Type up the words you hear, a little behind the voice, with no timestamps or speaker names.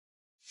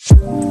Hello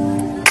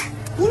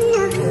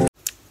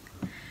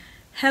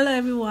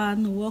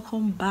everyone,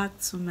 welcome back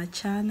to my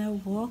channel.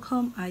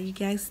 Welcome. How are you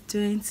guys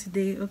doing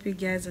today? Hope you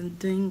guys are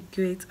doing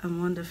great and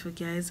wonderful,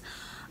 guys.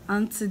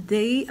 And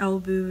today I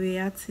will be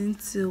reacting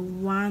to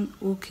One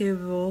OK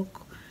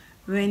Rock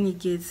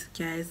Renegades,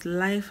 guys,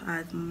 live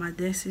at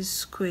Madison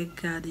Square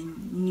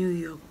Garden, New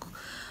York.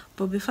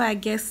 But before I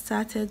get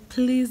started,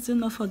 please do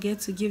not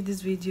forget to give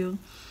this video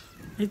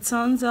a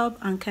thumbs up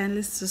and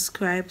kindly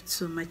subscribe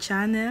to my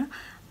channel,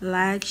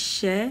 like,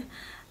 share,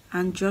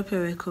 and drop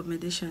your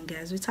recommendation,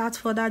 guys. Without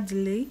further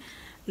delay,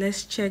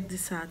 let's check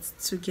this out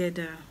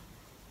together.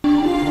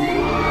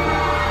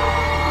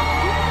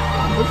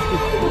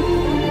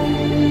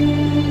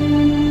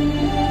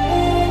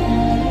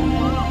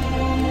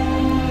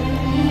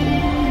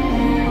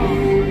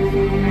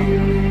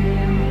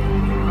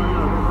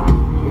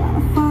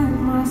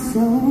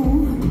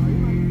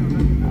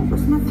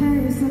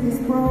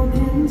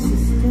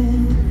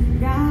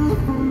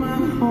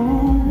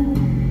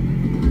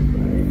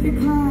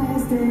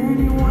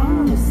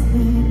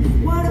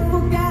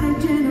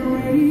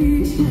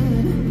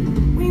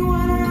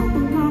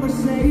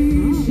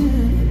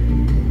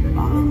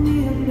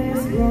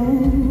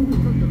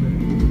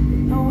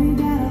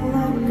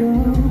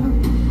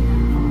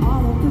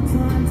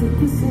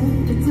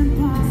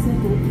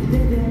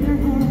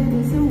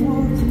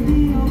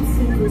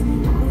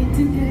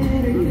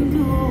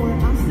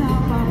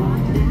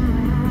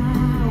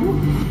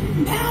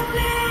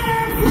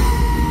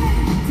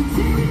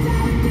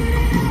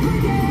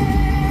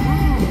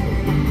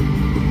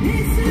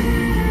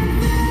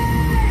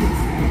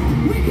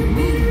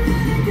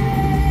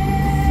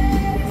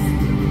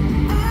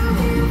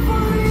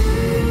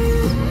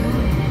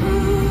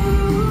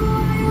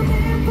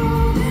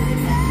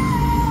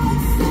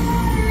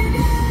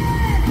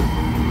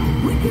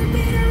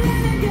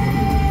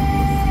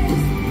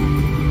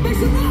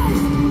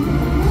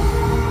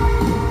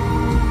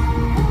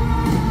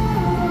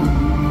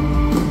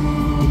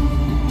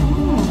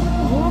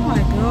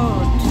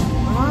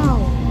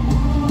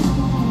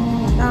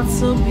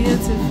 So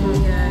beautiful,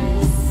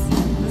 guys.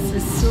 This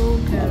is so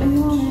good.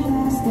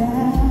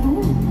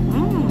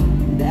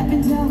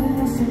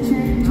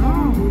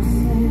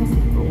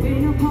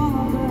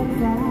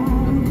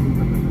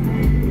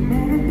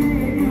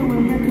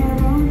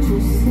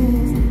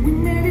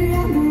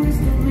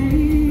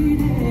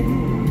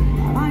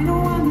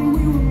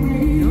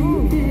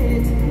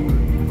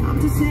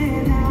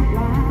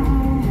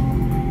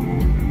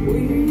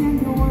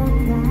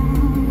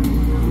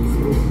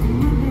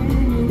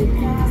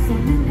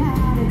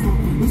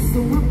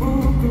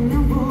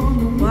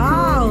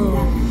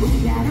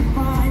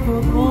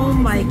 Oh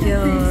my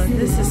god,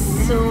 this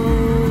is so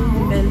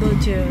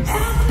melodious.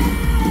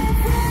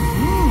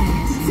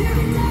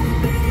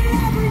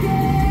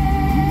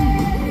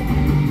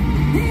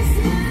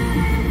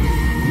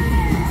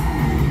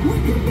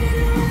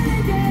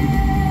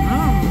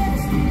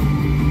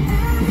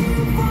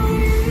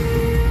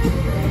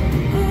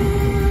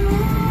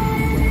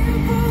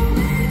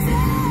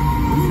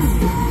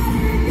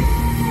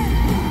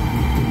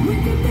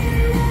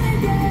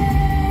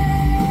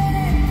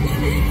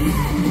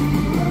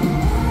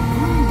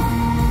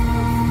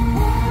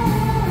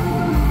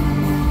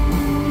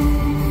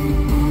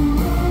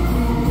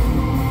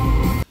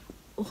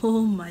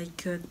 Oh my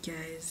god,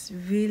 guys,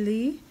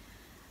 really,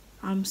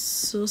 I'm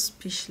so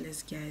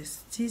speechless,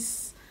 guys.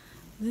 This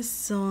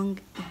song,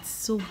 it's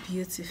so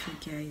beautiful,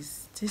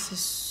 guys. This is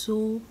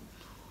so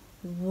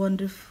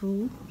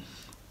wonderful.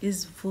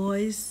 His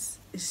voice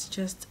is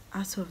just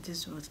out of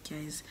this world,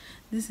 guys.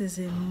 This is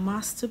a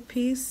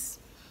masterpiece.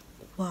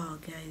 Wow,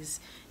 guys,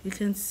 you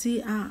can see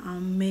how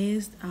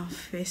amazed and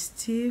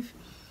festive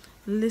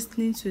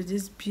listening to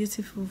this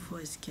beautiful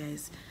voice,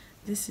 guys.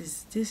 This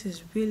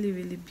is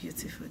really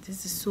beautiful.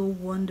 This is so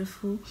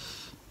wonderful.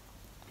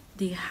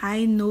 The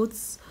high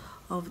notes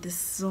of the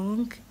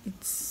song,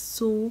 it's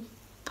so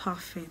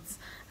perfect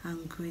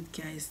and great,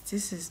 guys.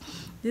 This is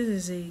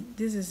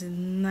a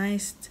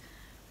nice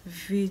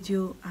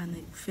video and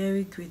a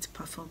very great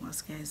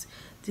performance, guys.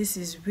 This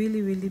is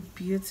really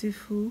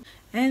beautiful.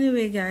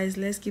 Anyway, guys,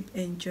 let's keep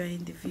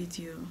enjoying the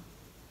video.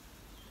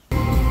 I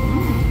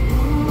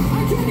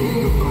can't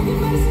hear you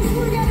fucking Madison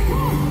Square Garden.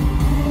 Come on.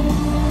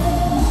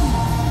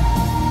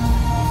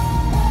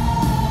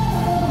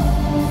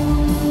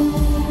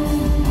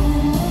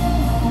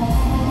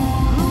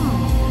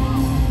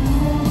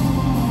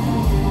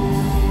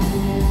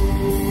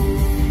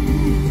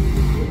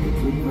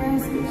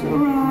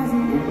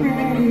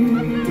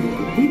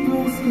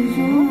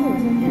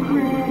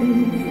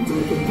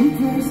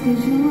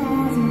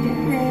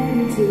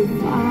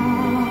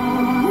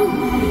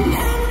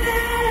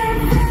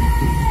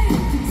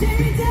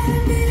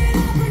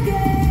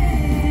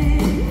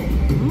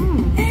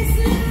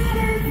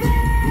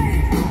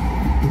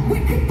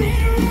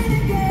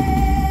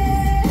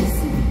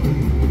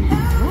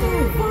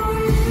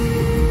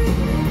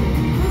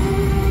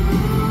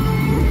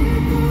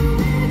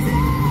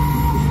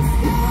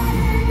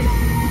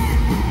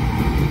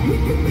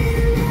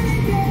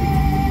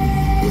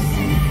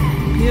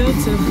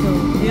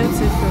 beautiful,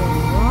 beautiful.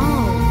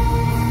 Wow.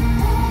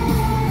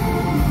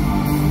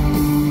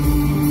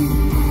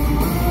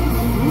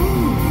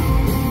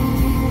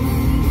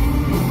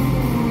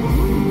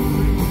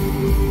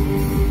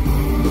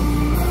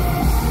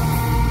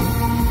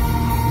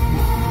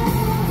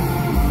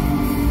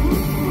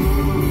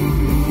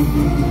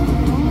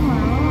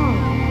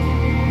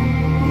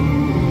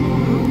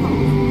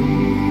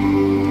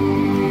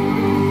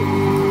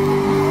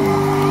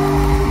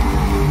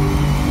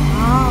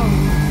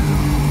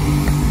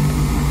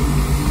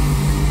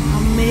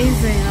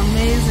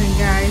 Amazing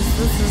guys,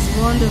 this is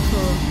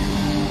wonderful.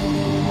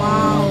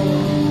 Wow,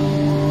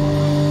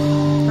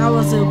 that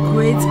was a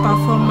great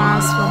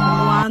performance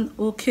from One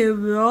OK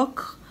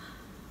Rock.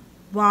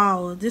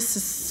 Wow, this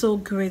is so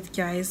great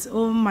guys.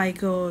 Oh my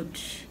god,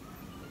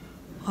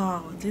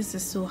 wow, this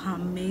is so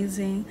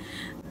amazing.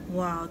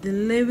 Wow, the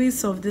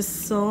lyrics of this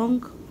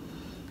song,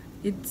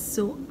 it's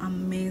so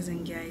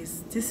amazing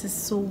guys. This is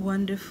so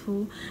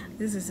wonderful.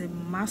 This is a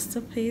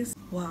masterpiece.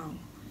 Wow,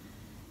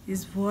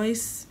 his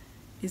voice,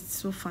 it's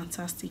so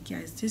fantastic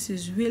guys. This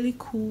is really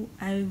cool.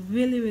 I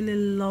really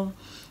love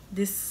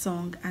this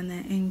song and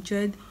I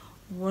enjoyed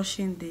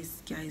watching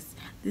this guys.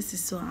 This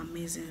is so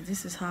amazing.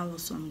 This is how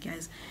awesome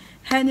guys.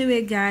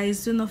 Anyway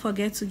guys, do not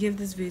forget to give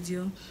this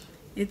video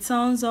a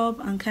thumbs up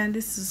and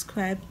kindly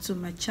subscribe to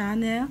my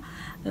channel,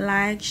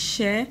 like,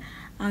 share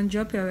and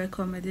drop your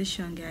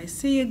recommendation guys.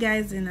 See you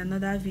guys in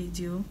another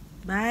video.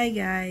 Bye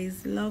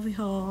guys, love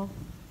you all.